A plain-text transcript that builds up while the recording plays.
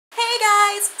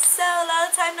guys! So, long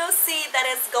time no see. That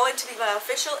is going to be my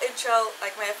official intro,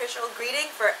 like my official greeting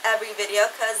for every video,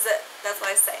 because that's what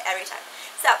I say every time.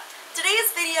 So, today's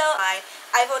video, my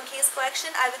iPhone case collection.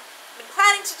 I've been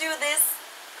planning to do this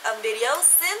video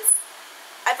since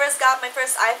I first got my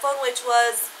first iPhone, which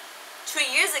was 2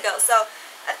 years ago. So,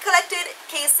 I've collected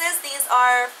cases. These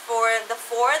are for the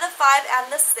 4, the 5, and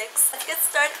the 6. Let's get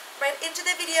started right into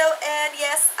the video. And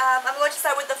yes, I'm going to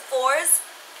start with the 4s.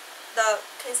 The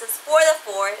cases for the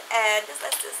 4, and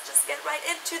let's just get right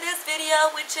into this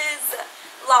video, which is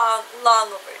long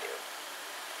overdue.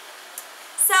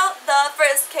 So the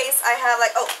first case I have,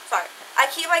 I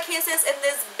keep my cases in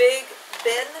this big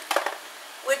bin,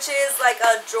 which is like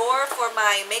a drawer for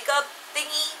my makeup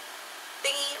thingy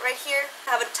right here.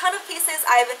 I have a ton of cases.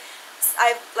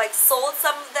 I've like sold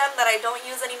some of them that I don't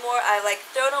use anymore. I've like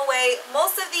thrown away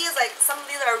most of these. Like some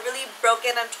of these are really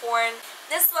broken and torn.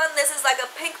 This is like a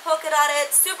pink polka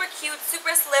dotted, super cute,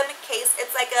 super slim case.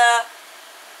 It's like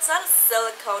it's not a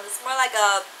silicone, it's more like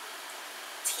a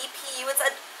TPU. It's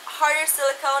a harder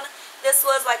silicone. This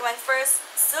was like my first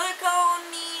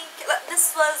silicone-y.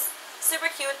 This was super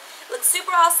cute. Looks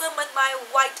super awesome with my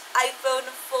white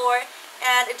iPhone 4.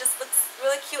 And it just looks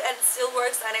really cute and it still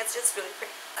works, and it's just really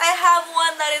pretty. I have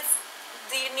one that is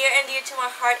near and dear to my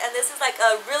heart, and this is like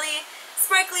a really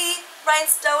sparkly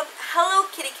rhinestone Hello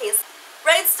Kitty case.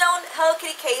 Rhinestone Hello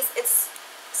Kitty case. It's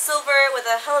silver with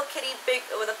a Hello Kitty big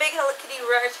Hello Kitty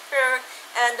right here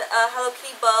and a Hello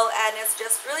Kitty bow, and it's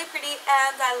just really pretty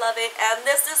and I love it. And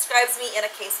this describes me in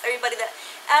a case.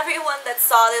 Everyone that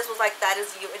saw this was like, that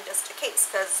is you in just a case,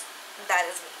 because that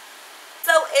is me.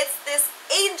 So it's this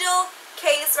angel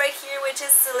case right here, which is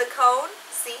silicone.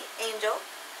 See, angel.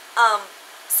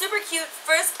 Super cute.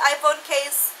 First iPhone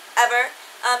case ever.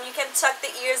 You can tuck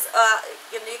the ears.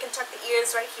 You can tuck the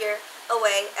ears right here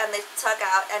away, and they tuck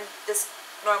out. And this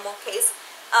normal case.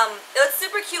 It looks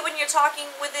super cute when you're talking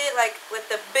with it, like with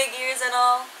the big ears and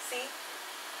all. See,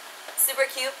 super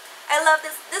cute. I love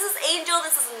this. This is Angel.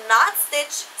 This is not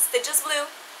Stitch. Stitch is blue.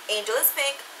 Angel is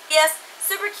pink. Yes,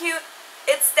 super cute.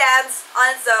 It stands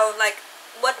on its own. Like,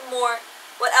 what more?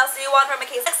 What else do you want from a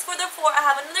case? Next, for the 4, I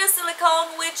have another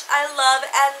silicone, which I love,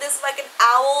 and this is like an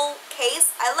owl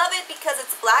case. I love it because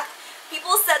it's black.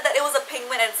 People said that it was a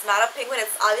penguin, and it's not a penguin.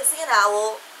 It's obviously an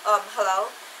owl.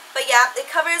 Hello. But yeah, it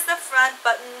covers the front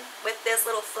button with this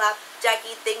little flap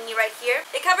jacky thingy right here.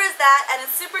 It covers that, and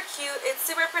it's super cute. It's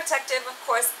super protective, of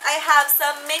course. I have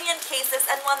some Minion cases,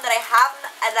 and one that I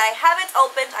haven't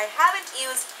opened, I haven't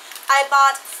used. I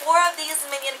bought 4 of these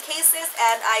Minion cases,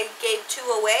 and I gave 2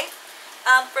 away.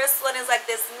 First one is like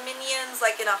this Minions,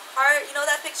 like in a heart, you know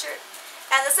that picture?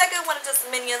 And the second one is just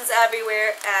Minions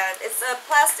everywhere, and it's a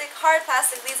plastic, hard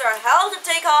plastic. These are hell to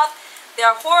take off. They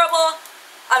are horrible,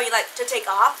 like to take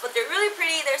off, but they're really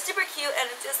pretty. They're super cute, and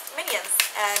it's just Minions.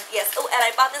 And yes, oh, and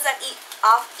I bought this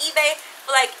off eBay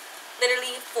for like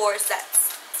literally 4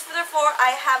 sets. For the 4,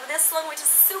 I have this one, which is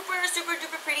super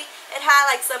duper pretty. It had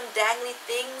like some dangly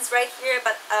things right here,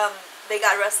 but they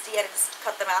got rusty and I just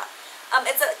cut them out.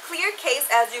 It's a clear case,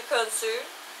 as you can see.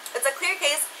 It's a clear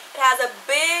case. It has a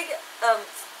big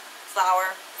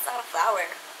flower. It's not a flower.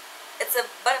 It's a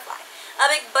butterfly.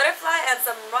 A big butterfly and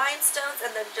some rhinestones,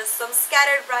 and then just some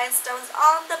scattered rhinestones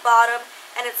on the bottom.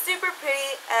 And it's super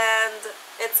pretty, and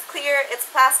it's clear.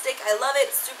 It's plastic. I love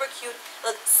it. It's super cute.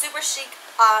 Looks super chic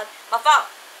on my phone.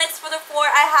 Next, for the 4,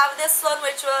 I have this one,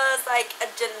 which was like a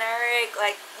generic,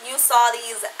 like you saw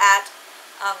these at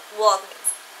Walgreens.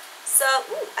 So,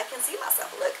 ooh, I can see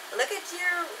myself. Look at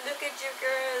you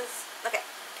girls. Okay.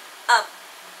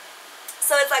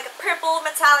 So it's like a purple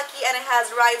metallic-y, and it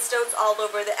has rhinestones all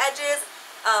over the edges.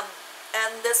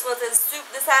 And this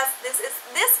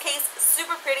case is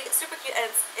super pretty, super cute, and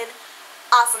it's in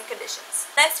awesome conditions.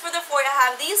 Next, for the 4, I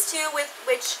have these 2, with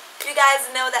which you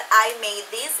guys know that I made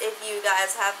these if you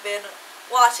guys have been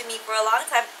watching me for a long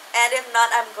time. And if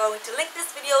not, I'm going to link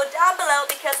this video down below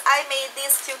because I made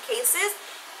these 2 cases.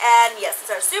 And yes,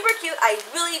 these are super cute. I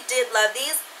really did love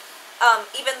these.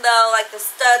 Even though like the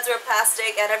studs were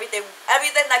plastic and everything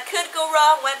that could go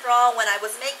wrong went wrong when I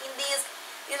was making these.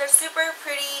 These are super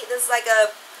pretty. This is like a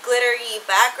glittery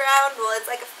background. Well, it's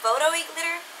like a photo-y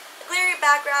glitter. A glittery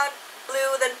background,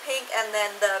 blue, then pink, and then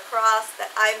the cross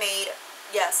that I made.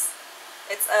 Yes,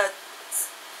 it's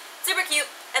super cute.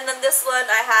 And then this one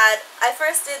I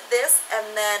first did this,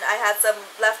 and then I had some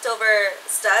leftover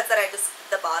studs that I just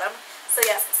did the bottom. So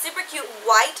yes, super cute,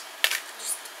 white.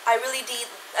 I really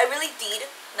did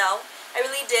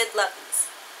love these.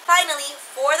 Finally,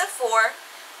 for the 4,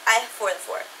 I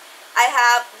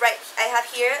have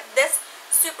here this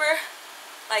super,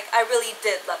 like, I really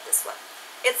did love this one.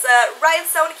 It's a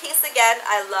rhinestone case again.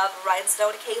 I love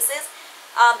rhinestone cases.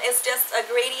 It's just a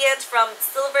gradient from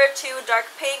silver to dark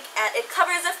pink, and it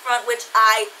covers the front, which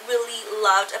I really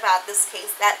loved about this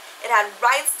case, that it had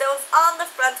rhinestones on the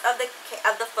front of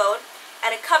the phone,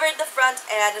 and it covered the front,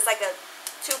 and it's like a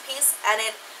two-piece, and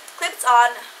it clips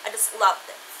on. I just love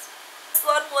this.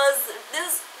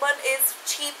 This one is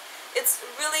cheap. It's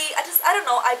really, I don't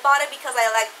know, I bought it because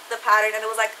I liked the pattern, and it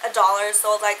was like $1,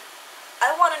 so I was like,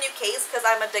 I want a new case because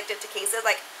I'm addicted to cases.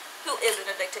 Like, who isn't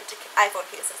addicted to iPhone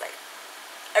cases? Like,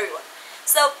 everyone.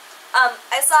 So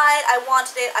I saw it, I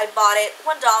wanted it, I bought it.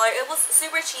 $1. It was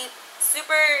super cheap,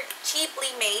 super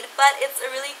cheaply made, but it's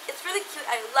really cute.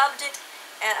 I loved it,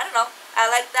 and I don't know, I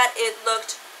like that it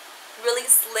looked really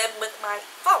slim with my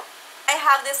phone. I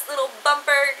have this little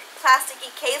bumper plasticky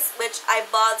case which I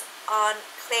bought on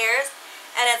Claire's,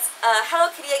 and it's Hello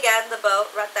Kitty again, the bow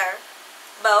right there,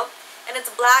 and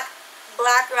it's black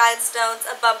rhinestones,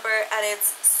 a bumper, and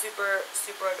it's super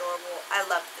adorable. I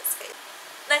love this case.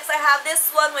 Next I have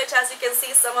this one, which as you can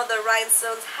see, some of the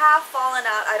rhinestones have fallen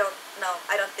out. I don't know,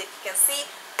 I don't think you can see,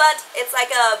 but it's like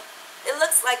it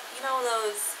looks like, you know,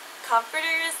 those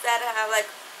comforters that have like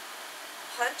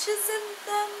punches in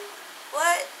them?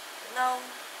 What? No.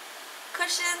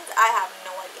 Cushions? I have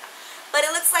no idea. But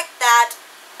it looks like that.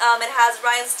 It has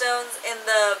rhinestones in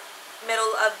the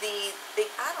middle of the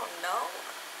thing. I don't know.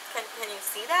 Can you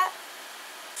see that?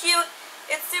 Cute.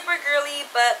 It's super girly,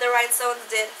 but the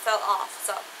rhinestones fell off.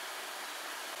 So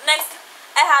next,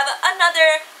 I have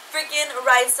another freaking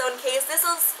rhinestone case. This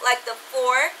was like the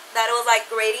 4 that was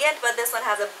like gradient, but this one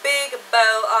has a big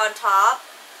bow on top.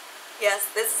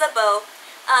 Yes, this is a bow.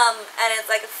 And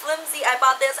it's like a flimsy. I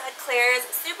bought this at Claire's.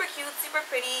 Super cute, super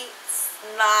pretty. It's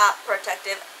not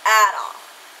protective at all.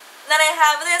 Then I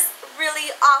have this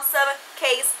really awesome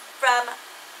case from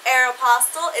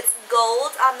Aeropostale. It's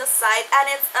gold on the side, and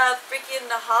it's a freaking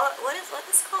what is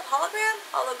this called?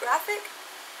 Holographic?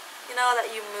 You know,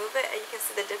 that you move it and you can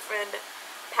see the different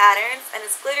patterns, and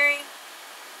it's glittery.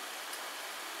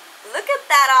 Look at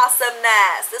that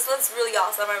awesomeness. This one's really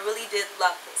awesome. I really did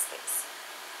love this case.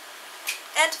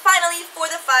 And finally, for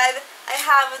the 5, I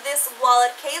have this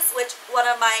wallet case, which one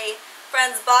of my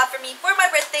friends bought for me for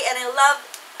my birthday, and I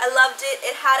loved it.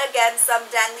 It had, again, some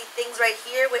dangly things right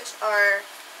here, which are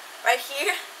right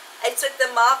here. I took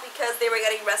them off because they were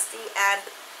getting rusty, and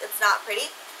it's not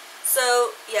pretty.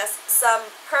 So, yes, some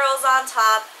pearls on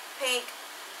top, pink,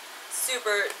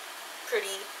 super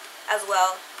pretty as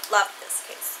well. Love this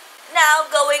case. Now,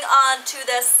 going on to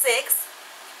the 6,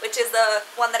 which is the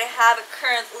one that I have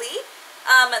currently.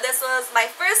 This was my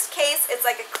first case. It's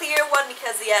like a clear one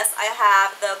because, yes, I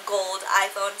have the gold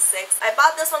iPhone 6. I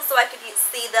bought this one so I could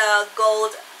see the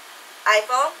gold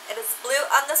iPhone. It is blue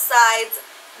on the sides.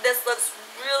 This looks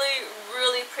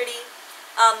really pretty.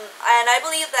 And I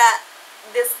believe that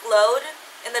this glowed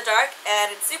in the dark,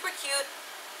 and it's super cute,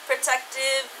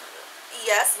 protective,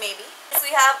 yes, maybe. So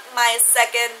we have my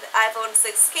second iPhone 6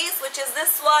 case, which is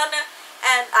this one.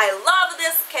 And I love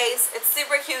this case. It's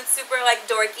super cute, super like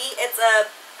dorky. It's a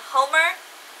Homer.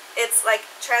 It's like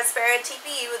transparent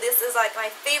TPU. This is like my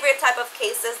favorite type of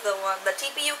cases, the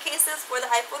TPU cases for the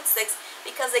iPhone 6,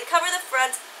 because they cover the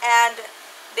front and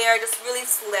they are just really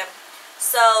slim.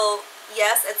 So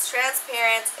yes, it's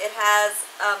transparent. It has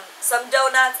some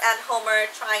donuts and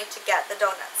Homer trying to get the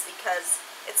donuts because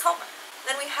it's Homer.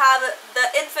 Then we have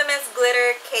the infamous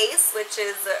glitter case, which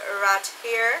is right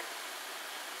here.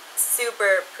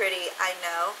 Super pretty, I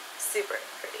know. Super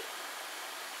pretty.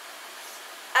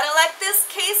 And I like this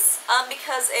case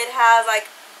because it has like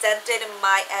dented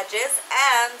my edges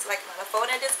and like my phone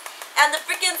edges, and the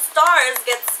freaking stars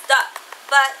get stuck.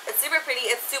 But it's super pretty,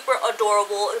 it's super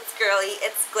adorable, it's girly,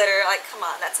 it's glitter. Like, come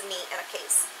on, that's me in a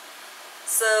case.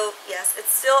 So yes, it's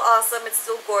still awesome, it's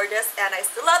still gorgeous, and I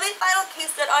still love it. Final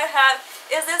case that I have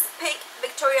is this pink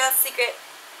Victoria's Secret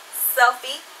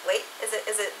selfie. Wait, is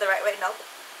it the right way? Nope.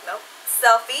 Nope.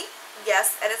 Selfie.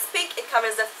 Yes, and it's pink. It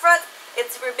covers the front.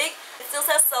 It's super big. It still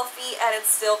says selfie, and it's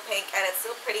still pink, and it's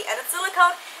still pretty, and it's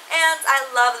silicone. And I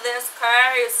love this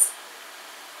case.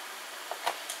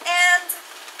 And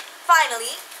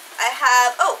finally, I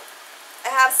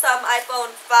have some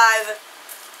iPhone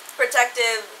 5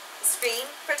 protective screen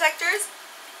protectors.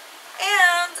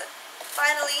 And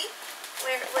finally,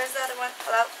 where's the other one?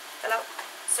 Hello,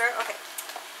 sir. Okay.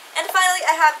 And finally,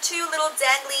 I have 2 little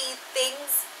dangly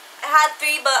things. I had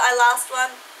 3, but I lost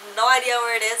one. No idea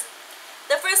where it is.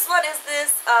 The first one is this.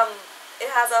 It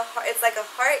has it's like a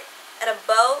heart and a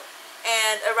bow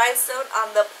and a rhinestone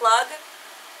on the plug.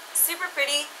 Super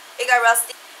pretty. It got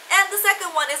rusty. And the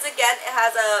second one is, again, it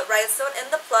has a rhinestone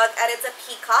in the plug, and it's a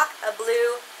peacock, a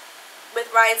blue with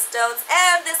rhinestones,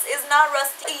 and this is not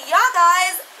rusty. Yeah,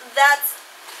 guys, that's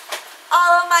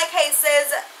all of my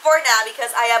cases for now,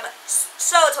 because I am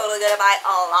so totally gonna buy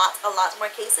a lot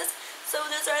more cases. So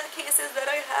those are the cases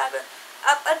that I have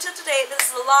up until today.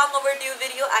 This is a long overdue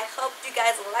video. I hope you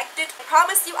guys liked it. I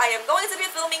promise you I am going to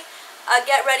be filming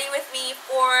Get Ready With Me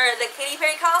for the Katy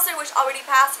Perry concert, which already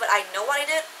passed, but I know what I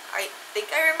did. I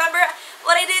think I remember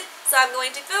what I did. So I'm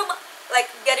going to film like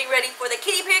getting ready for the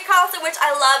Katy Perry concert, which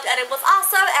I loved and it was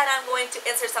awesome, and I'm going to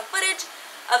insert some footage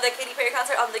of the Katy Perry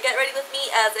concert on the Get Ready With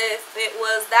Me as if it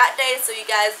was that day, so you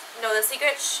guys know the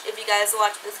secret. If you guys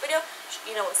watch this video,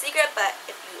 you know the secret, but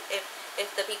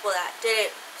if the people that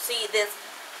didn't see this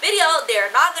video,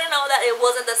 they're not gonna know that it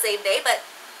wasn't the same day. But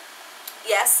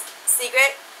yes,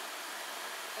 secret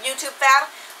YouTube fam.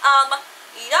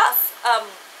 Yes.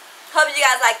 Hope you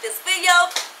guys like this video.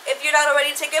 If you're not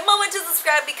already, take a moment to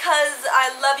subscribe, because I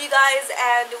love you guys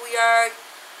and we are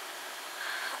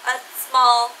a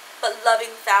small but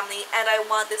loving family, and I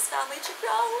want this family to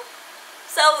grow.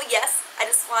 So yes, I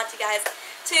just want you guys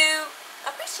to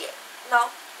appreciate. No.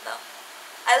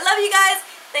 I love you guys.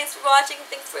 Thanks for watching.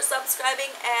 Thanks for subscribing,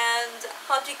 and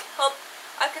hope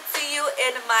I could see you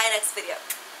in my next video.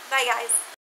 Bye, guys.